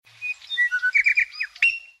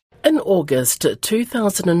In August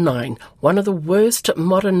 2009, one of the worst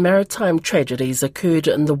modern maritime tragedies occurred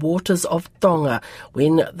in the waters of Tonga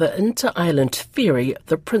when the inter-island ferry,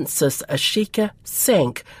 the Princess Ashika,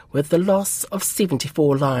 sank with the loss of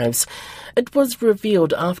 74 lives. It was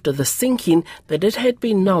revealed after the sinking that it had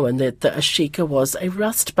been known that the Ashika was a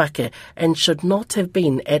rust bucket and should not have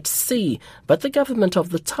been at sea, but the government of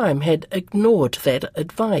the time had ignored that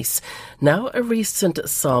advice. Now a recent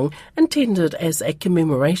song intended as a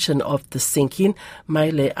commemoration of the sinking,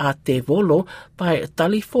 Maile a Te Volo, by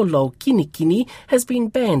Talifolo Kinikini, has been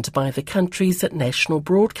banned by the country's national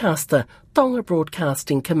broadcaster, Tonga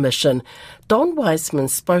Broadcasting Commission. Don Wiseman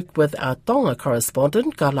spoke with our Tonga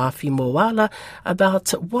correspondent, Galafi Moala, about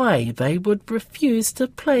why they would refuse to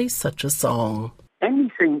play such a song.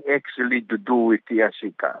 Anything actually to do with the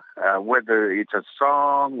Ashika, whether it's a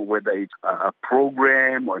song, whether it's a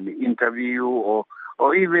program or an interview or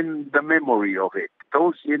even the memory of it.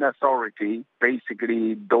 Those in authority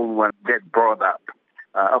basically don't want that brought up.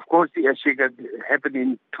 Of course, the Ashika happened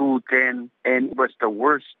in 2010 and it was the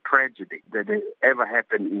worst tragedy that ever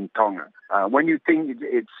happened in Tonga. When you think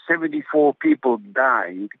it's 74 people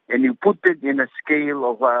died and you put it in a scale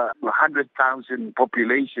of 100,000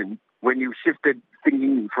 population, when you shifted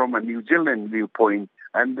thinking from a New Zealand viewpoint,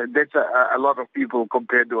 and that's a lot of people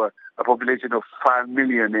compared to a population of 5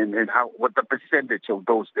 million and what the percentage of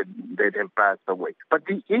those that have passed away. But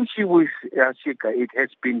the issue with Ashika, it has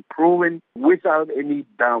been proven without any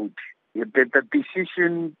doubt that the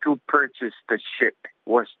decision to purchase the ship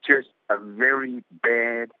was just a very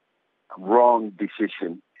bad, wrong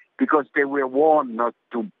decision. Because they were warned not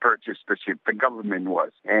to purchase the ship, the government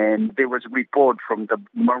was. And there was a report from the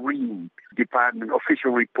Marine Department,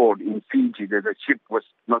 official report in Fiji, that the ship was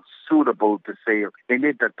not suitable to sail. And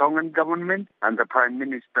yet the Tongan government and the Prime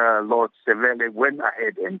Minister, Lord Sevele, went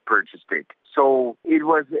ahead and purchased it. So it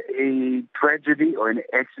was a tragedy or an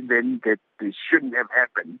accident that shouldn't have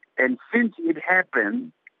happened. And since it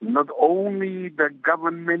happened, not only the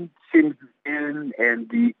government since then and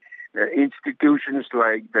the institutions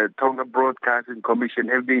like the Tonga Broadcasting Commission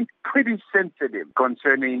have been pretty sensitive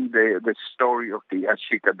concerning the story of the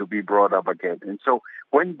Ashika to be brought up again. And so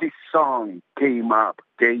when this song came up,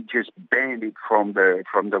 they just banned it from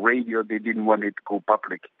the radio. They didn't want it to go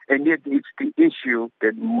public. And yet it's the issue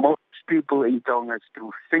that most people in Tonga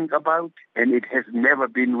still think about, and it has never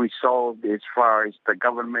been resolved as far as the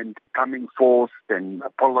government coming forth and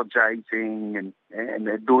apologizing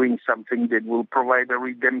and doing something that will provide a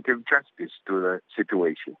redemptive justice to the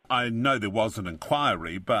situation. I know there was an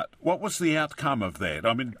inquiry, but what was the outcome of that?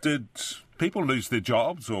 I mean, did people lose their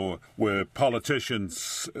jobs or were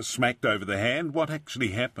politicians smacked over the hand? What actually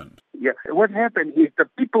happened? Yeah, what happened is the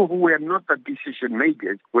people who were not the decision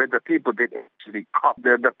makers were the people that actually caught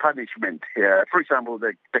the punishment. For example,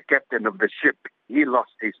 the captain of the ship, he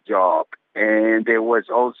lost his job. And there was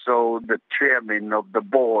also the chairman of the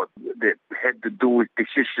board that had to do with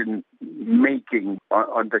decision making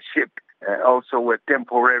on the ship, also were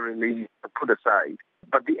temporarily put aside.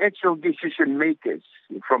 But the actual decision makers,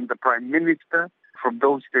 from the Prime Minister, from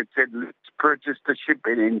those that said, let's purchase the ship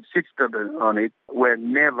and insisted on it, were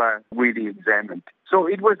never really examined. So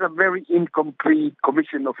it was a very incomplete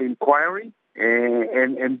commission of inquiry,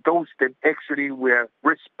 and those that actually were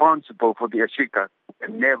responsible for the Ashika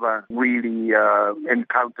never really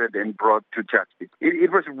encountered and brought to justice.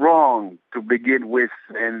 It was wrong to begin with,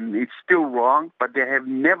 and it's still wrong, but there have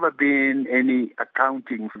never been any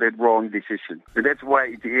accounting for that wrong decision. So that's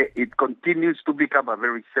why it continues to become a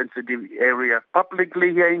very sensitive area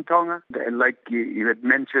publicly here in Tonga. And like you had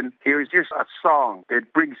mentioned, here is just a song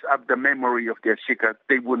that brings up the memory of the Ashika.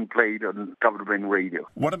 They wouldn't play it on government radio.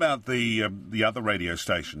 What about the other radio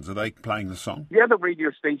stations? Are they playing the song? The other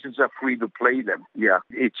radio stations are free to play them, yeah.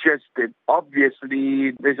 It's just that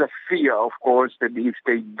obviously there's a fear, of course, that if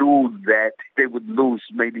they do that, they would lose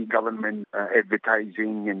maybe government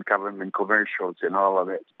advertising and government commercials and all of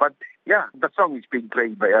that. But yeah, the song is being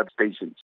played by other stations.